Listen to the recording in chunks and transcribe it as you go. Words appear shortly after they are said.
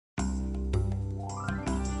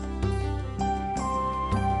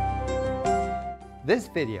This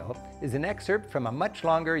video is an excerpt from a much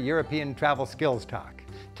longer European travel skills talk.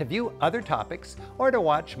 To view other topics or to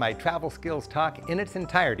watch my travel skills talk in its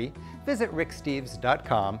entirety, visit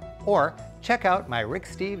ricksteves.com or check out my Rick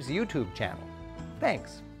Steves YouTube channel.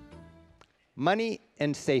 Thanks. Money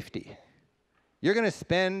and safety. You're going to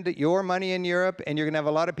spend your money in Europe, and you're going to have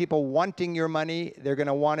a lot of people wanting your money. They're going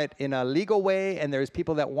to want it in a legal way, and there's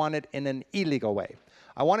people that want it in an illegal way.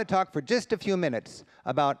 I want to talk for just a few minutes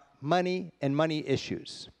about money and money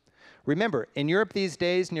issues. Remember, in Europe these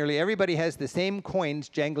days, nearly everybody has the same coins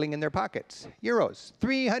jangling in their pockets. Euros.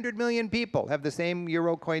 300 million people have the same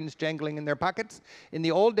euro coins jangling in their pockets. In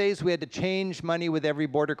the old days, we had to change money with every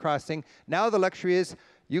border crossing. Now the luxury is,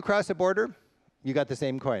 you cross a border, you got the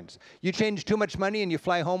same coins. You change too much money and you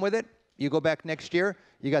fly home with it, you go back next year,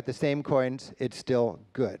 you got the same coins, it's still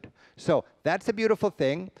good. So that's a beautiful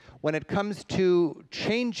thing. When it comes to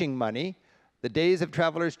changing money, the days of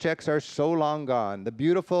traveler's checks are so long gone. The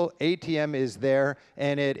beautiful ATM is there,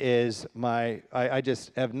 and it is I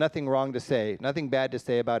just have nothing wrong to say, nothing bad to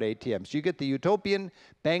say about ATMs. You get the utopian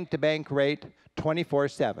bank-to-bank rate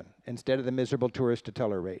 24/7 instead of the miserable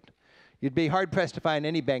tourist-to-teller rate. You'd be hard-pressed to find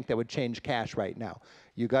any bank that would change cash right now.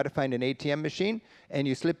 You got to find an ATM machine, and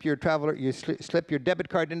you slip your slip your debit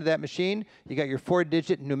card into that machine. You got your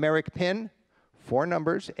 4-digit numeric PIN, 4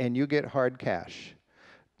 numbers, and you get hard cash.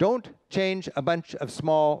 Don't change a bunch of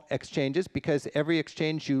small exchanges, because every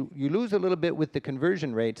exchange you lose a little bit with the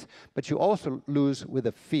conversion rates, but you also lose with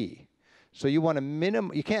a fee. So you want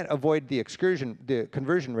to you can't avoid the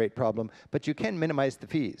conversion rate problem, but you can minimize the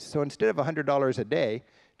fees. So instead of $100 a day,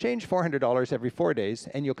 change $400 every 4 days,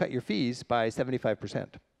 and you'll cut your fees by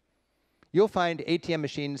 75%. You'll find ATM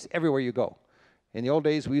machines everywhere you go. In the old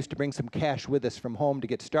days, we used to bring some cash with us from home to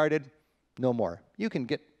get started. No more. You can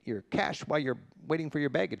get your cash while you're waiting for your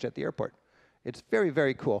baggage at the airport. It's very,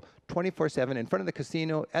 very cool. 24/7 in front of the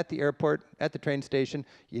casino, at the airport, at the train station.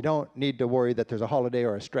 You don't need to worry that there's a holiday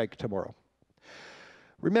or a strike tomorrow.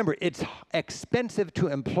 Remember, it's expensive to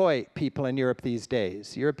employ people in Europe these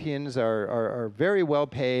days. Europeans are very well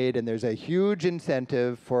paid, and there's a huge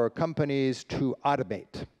incentive for companies to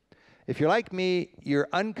automate. If you're like me, you're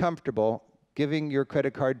uncomfortable giving your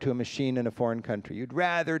credit card to a machine in a foreign country. You'd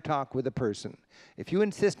rather talk with a person. If you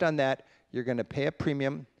insist on that, you're going to pay a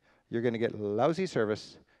premium, you're going to get lousy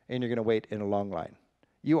service, and you're going to wait in a long line.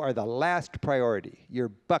 You are the last priority. You're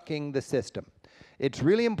bucking the system. It's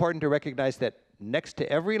really important to recognize that next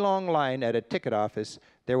to every long line at a ticket office,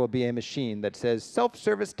 there will be a machine that says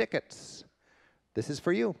self-service tickets. This is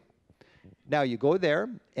for you. Now you go there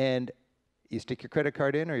and you stick your credit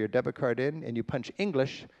card in or your debit card in, and you punch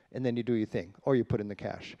English, and then you do your thing, or you put in the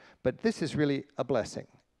cash. But this is really a blessing,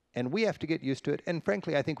 and we have to get used to it, and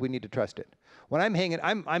frankly, I think we need to trust it. When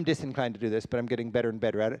I'm disinclined to do this, but I'm getting better and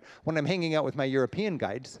better at it. When I'm hanging out with my European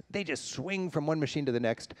guides, they just swing from one machine to the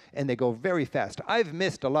next, and they go very fast. I've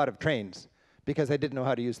missed a lot of trains because I didn't know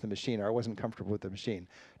how to use the machine, or I wasn't comfortable with the machine.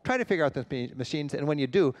 Try to figure out the machines, and when you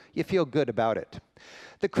do, you feel good about it.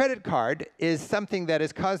 The credit card is something that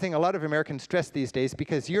is causing a lot of American stress these days,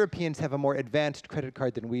 because Europeans have a more advanced credit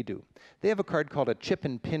card than we do. They have a card called a chip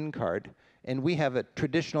and pin card, and we have a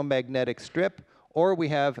traditional magnetic strip, or we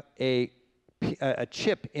have a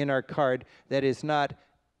chip in our card that is not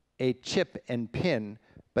a chip and pin,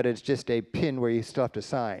 but it's just a pin where you still have to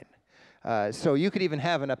sign. So you could even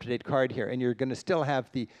have an up-to-date card here, and you're going to still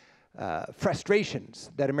have the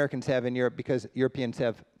frustrations that Americans have in Europe, because Europeans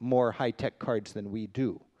have more high-tech cards than we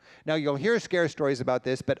do. Now, you'll hear scare stories about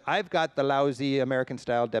this, but I've got the lousy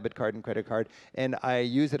American-style debit card and credit card, and I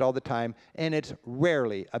use it all the time, and it's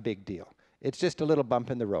rarely a big deal. It's just a little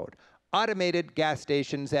bump in the road. Automated gas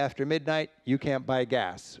stations after midnight, you can't buy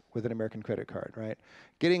gas with an American credit card, right?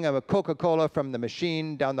 Getting a Coca-Cola from the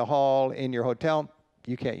machine down the hall in your hotel,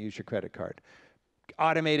 you can't use your credit card.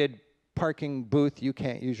 Automated parking booth, you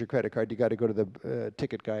can't use your credit card. You got to go to the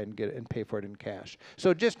ticket guy and get it and pay for it in cash.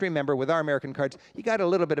 So just remember, with our American cards, you got a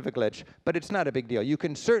little bit of a glitch, but it's not a big deal. You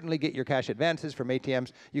can certainly get your cash advances from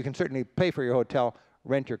ATMs. You can certainly pay for your hotel,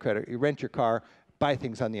 rent your car, buy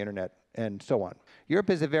things on the internet, and so on. Europe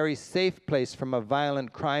is a very safe place from a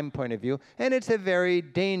violent crime point of view, and it's a very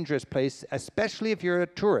dangerous place, especially if you're a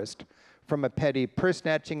tourist, from a petty purse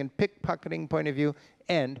snatching and pickpocketing point of view,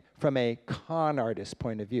 and from a con artist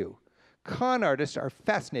point of view. Con artists are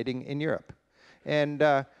fascinating in Europe, and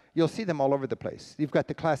you'll see them all over the place. You've got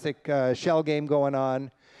the classic shell game going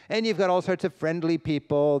on, and you've got all sorts of friendly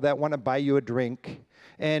people that want to buy you a drink,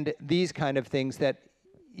 and these kind of things that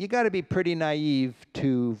you got to be pretty naive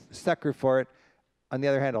to sucker for it. On the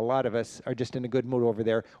other hand, a lot of us are just in a good mood over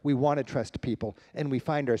there. We want to trust people, and we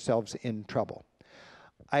find ourselves in trouble.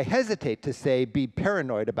 I hesitate to say be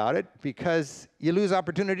paranoid about it because you lose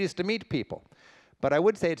opportunities to meet people. But I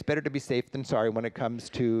would say it's better to be safe than sorry when it comes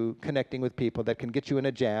to connecting with people that can get you in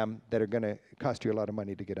a jam that are going to cost you a lot of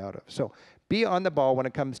money to get out of. So be on the ball when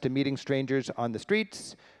it comes to meeting strangers on the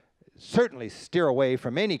streets. Certainly steer away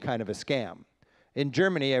from any kind of a scam. In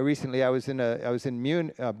Germany, I was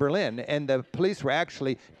in Berlin, and the police were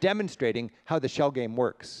actually demonstrating how the shell game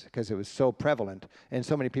works because it was so prevalent and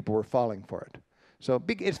so many people were falling for it. So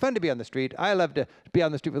it's fun to be on the street. I love to be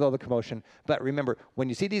on the street with all the commotion. But remember, when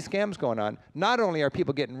you see these scams going on, not only are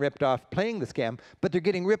people getting ripped off playing the scam, but they're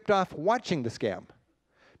getting ripped off watching the scam.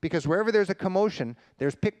 Because wherever there's a commotion,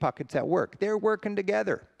 there's pickpockets at work. They're working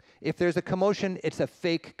together. If there's a commotion, it's a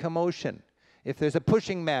fake commotion. If there's a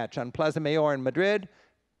pushing match on Plaza Mayor in Madrid,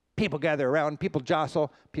 people gather around, people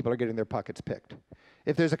jostle, people are getting their pockets picked.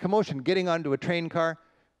 If there's a commotion getting onto a train car,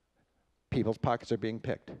 people's pockets are being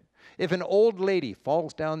picked. If an old lady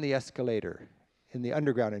falls down the escalator in the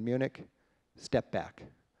underground in Munich, step back.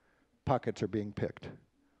 Pockets are being picked.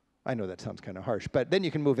 I know that sounds kind of harsh, but then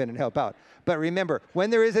you can move in and help out. But remember,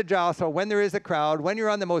 when there is a jostle, when there is a crowd, when you're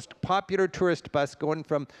on the most popular tourist bus going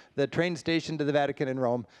from the train station to the Vatican in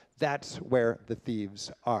Rome, that's where the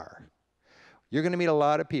thieves are. You're going to meet a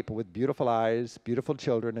lot of people with beautiful eyes, beautiful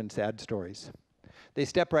children, and sad stories. They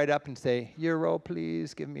step right up and say, "Euro,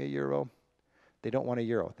 please, give me a euro." They don't want a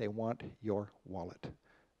euro. They want your wallet.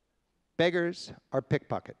 Beggars are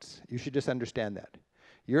pickpockets. You should just understand that.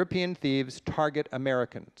 European thieves target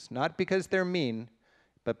Americans, not because they're mean,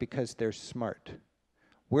 but because they're smart.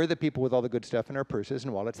 We're the people with all the good stuff in our purses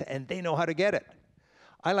and wallets, and they know how to get it.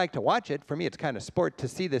 I like to watch it. For me, it's kind of sport to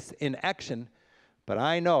see this in action, but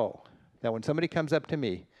I know that when somebody comes up to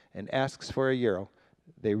me and asks for a euro,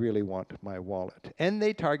 they really want my wallet. And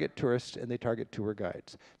they target tourists and they target tour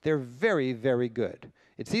guides. They're very, very good.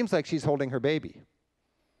 It seems like she's holding her baby,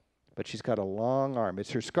 but she's got a long arm.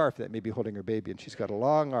 It's her scarf that may be holding her baby, and she's got a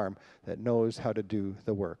long arm that knows how to do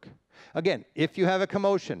the work. Again, if you have a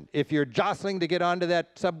commotion, if you're jostling to get onto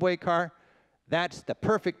that subway car, that's the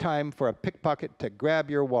perfect time for a pickpocket to grab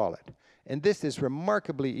your wallet. And this is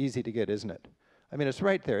remarkably easy to get, isn't it? I mean, it's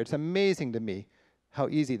right there. It's amazing to me how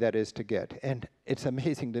easy that is to get. And it's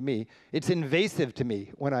amazing to me. It's invasive to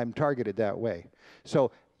me when I'm targeted that way.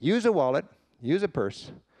 So use a wallet, use a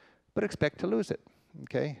purse, but expect to lose it,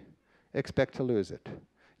 okay? Expect to lose it.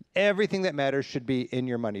 Everything that matters should be in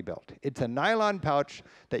your money belt. It's a nylon pouch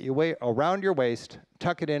that you wear around your waist,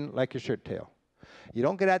 tuck it in like your shirt tail. You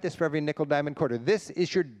don't get at this for every nickel, diamond, quarter. This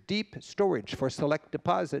is your deep storage for select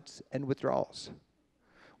deposits and withdrawals.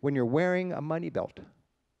 When you're wearing a money belt,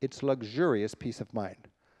 it's luxurious peace of mind.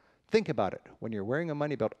 Think about it. When you're wearing a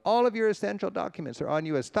money belt, all of your essential documents are on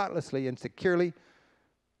you as thoughtlessly and securely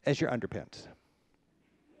as your underpants.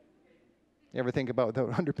 You ever think about the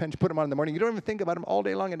underpants? You put them on in the morning. You don't even think about them all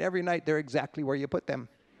day long, and every night they're exactly where you put them.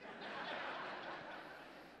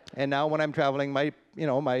 And now when I'm traveling, my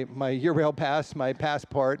Eurail pass, my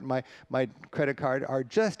passport, my credit card are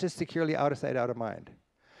just as securely out of sight, out of mind.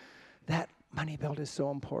 That money belt is so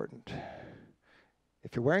important.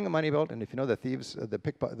 If you're wearing a money belt, and if you know the thieves,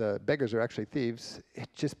 the beggars are actually thieves,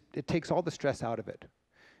 it takes all the stress out of it.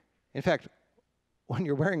 In fact, when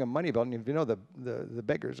you're wearing a money belt, and if you know the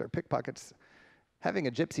beggars are pickpockets, having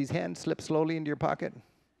a gypsy's hand slip slowly into your pocket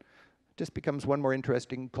just becomes one more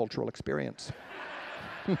interesting cultural experience.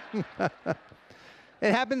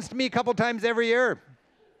 It happens to me a couple times every year.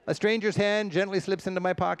 A stranger's hand gently slips into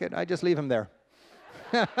my pocket. I just leave him there.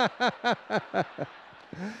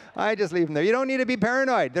 I just leave them there. You don't need to be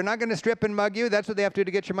paranoid. They're not going to strip and mug you. That's what they have to do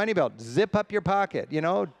to get your money belt. Zip up your pocket,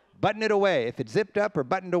 button it away. If it's zipped up or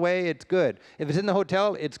buttoned away, it's good. If it's in the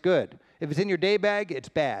hotel, it's good. If it's in your day bag, it's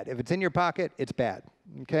bad. If it's in your pocket, it's bad,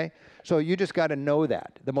 okay? So you just got to know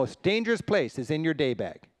that. The most dangerous place is in your day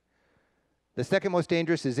bag. The second most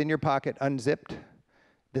dangerous is in your pocket, unzipped.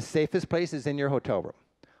 The safest place is in your hotel room.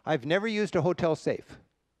 I've never used a hotel safe.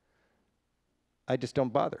 I just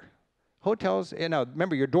don't bother. Hotels,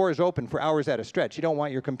 remember, your door is open for hours at a stretch. You don't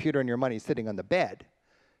want your computer and your money sitting on the bed.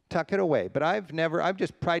 Tuck it away. But I've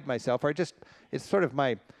just prided myself, it's sort of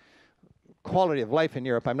my quality of life in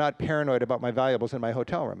Europe. I'm not paranoid about my valuables in my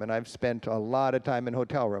hotel room, and I've spent a lot of time in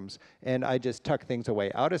hotel rooms, and I just tuck things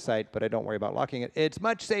away out of sight, but I don't worry about locking it. It's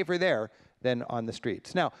much safer there than on the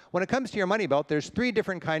streets. Now, when it comes to your money belt, there's 3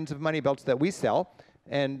 different kinds of money belts that we sell.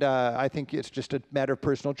 And I think it's just a matter of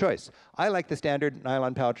personal choice. I like the standard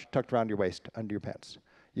nylon pouch tucked around your waist, under your pants.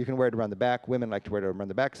 You can wear it around the back. Women like to wear it around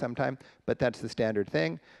the back sometime, but that's the standard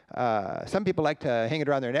thing. Some people like to hang it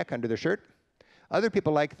around their neck under their shirt. Other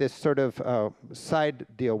people like this sort of side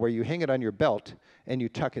deal where you hang it on your belt and you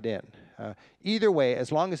tuck it in. Either way,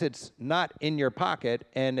 as long as it's not in your pocket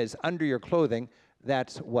and is under your clothing,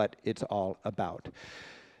 that's what it's all about.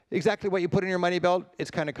 Exactly what you put in your money belt,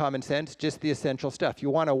 it's kind of common sense, just the essential stuff. You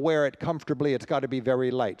want to wear it comfortably, it's got to be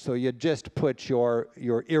very light. So you just put your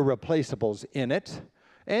irreplaceables in it.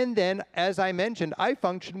 And then, as I mentioned, I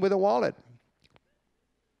function with a wallet.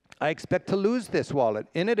 I expect to lose this wallet.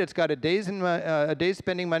 In it, it's got a day's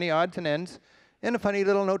spending money, odds and ends, and a funny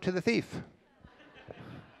little note to the thief.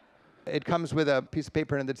 It comes with a piece of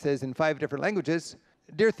paper in it that says in 5 different languages,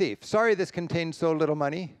 "Dear thief, sorry this contains so little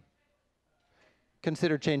money.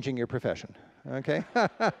 Consider changing your profession." Okay?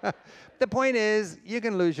 The point is, you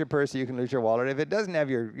can lose your purse, you can lose your wallet. If it doesn't have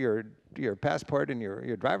your passport and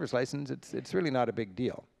your driver's license, it's really not a big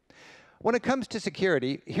deal. When it comes to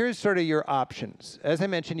security, here's sort of your options. As I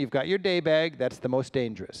mentioned, you've got your day bag, that's the most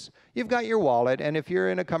dangerous. You've got your wallet, and if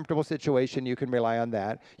you're in a comfortable situation, you can rely on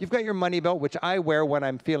that. You've got your money belt, which I wear when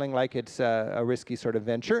I'm feeling like it's a risky sort of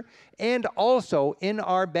venture. And also, in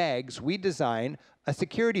our bags, we design a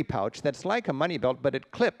security pouch that's like a money belt, but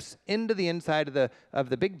it clips into the inside of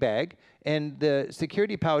the big bag, and the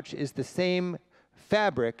security pouch is the same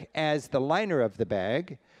fabric as the liner of the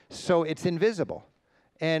bag, so it's invisible.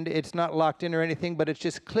 And it's not locked in or anything, but it's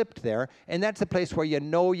just clipped there. And that's a place where you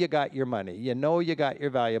know you got your money, you know you got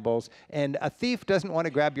your valuables, and a thief doesn't want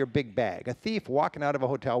to grab your big bag. A thief walking out of a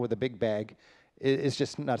hotel with a big bag is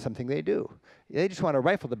just not something they do. They just want to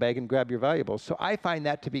rifle the bag and grab your valuables. So I find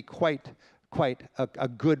that to be quite a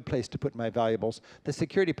good place to put my valuables. The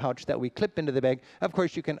security pouch that we clip into the bag, of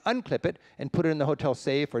course you can unclip it and put it in the hotel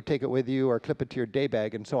safe or take it with you or clip it to your day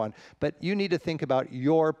bag and so on. But you need to think about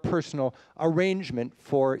your personal arrangement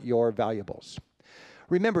for your valuables.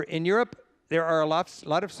 Remember, in Europe, there are a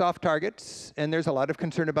lot of soft targets, and there's a lot of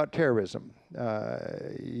concern about terrorism.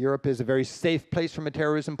 Europe is a very safe place from a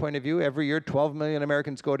terrorism point of view. Every year, 12 million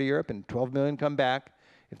Americans go to Europe, and 12 million come back.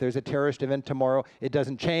 If there's a terrorist event tomorrow, it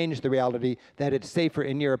doesn't change the reality that it's safer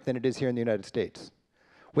in Europe than it is here in the United States.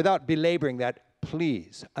 Without belaboring that,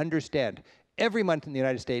 please understand, every month in the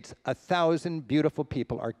United States, 1,000 beautiful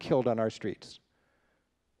people are killed on our streets.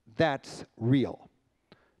 That's real.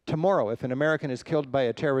 Tomorrow, if an American is killed by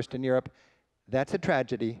a terrorist in Europe, that's a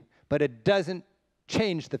tragedy, but it doesn't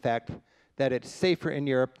change the fact that it's safer in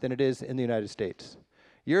Europe than it is in the United States.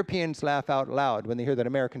 Europeans laugh out loud when they hear that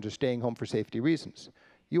Americans are staying home for safety reasons.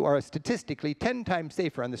 You are statistically 10 times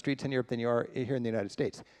safer on the streets in Europe than you are here in the United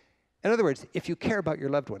States. In other words, if you care about your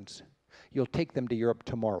loved ones, you'll take them to Europe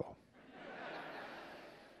tomorrow.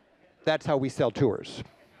 That's how we sell tours.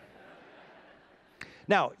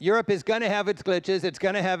 Now, Europe is going to have its glitches, it's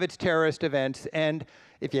going to have its terrorist events, and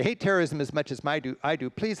if you hate terrorism as much as I do,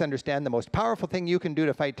 please understand the most powerful thing you can do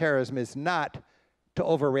to fight terrorism is not to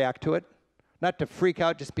overreact to it, not to freak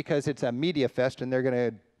out just because it's a media fest and they're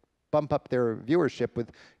going to bump up their viewership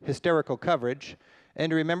with hysterical coverage. And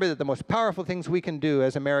to remember that the most powerful things we can do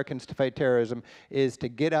as Americans to fight terrorism is to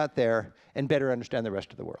get out there and better understand the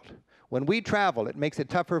rest of the world. When we travel, it makes it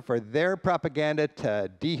tougher for their propaganda to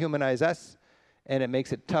dehumanize us, and it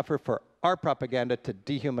makes it tougher for our propaganda to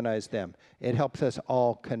dehumanize them. It helps us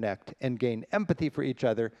all connect and gain empathy for each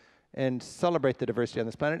other and celebrate the diversity on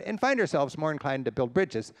this planet and find ourselves more inclined to build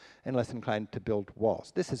bridges and less inclined to build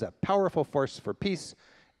walls. This is a powerful force for peace,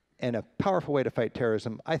 and a powerful way to fight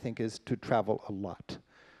terrorism, I think, is to travel a lot.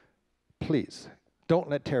 Please, don't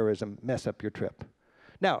let terrorism mess up your trip.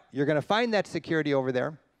 Now, you're going to find that security over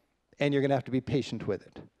there, and you're going to have to be patient with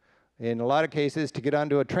it. In a lot of cases, to get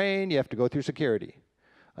onto a train, you have to go through security.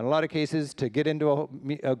 In a lot of cases, to get into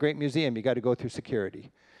a great museum, you got to go through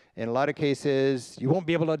security. In a lot of cases, you won't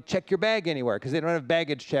be able to check your bag anywhere because they don't have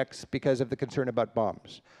baggage checks because of the concern about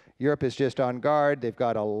bombs. Europe is just on guard. They've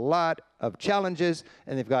got a lot of challenges,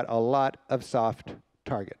 and they've got a lot of soft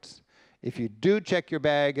targets. If you do check your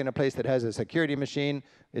bag in a place that has a security machine,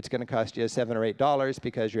 it's going to cost you $7 or $8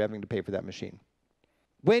 because you're having to pay for that machine.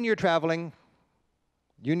 When you're traveling,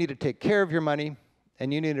 you need to take care of your money,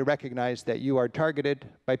 and you need to recognize that you are targeted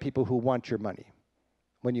by people who want your money.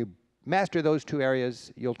 When you master those two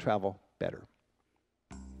areas, you'll travel better.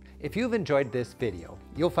 If you've enjoyed this video,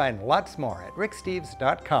 you'll find lots more at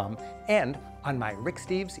ricksteves.com and on my Rick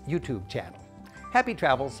Steves YouTube channel. Happy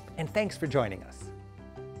travels, and thanks for joining us.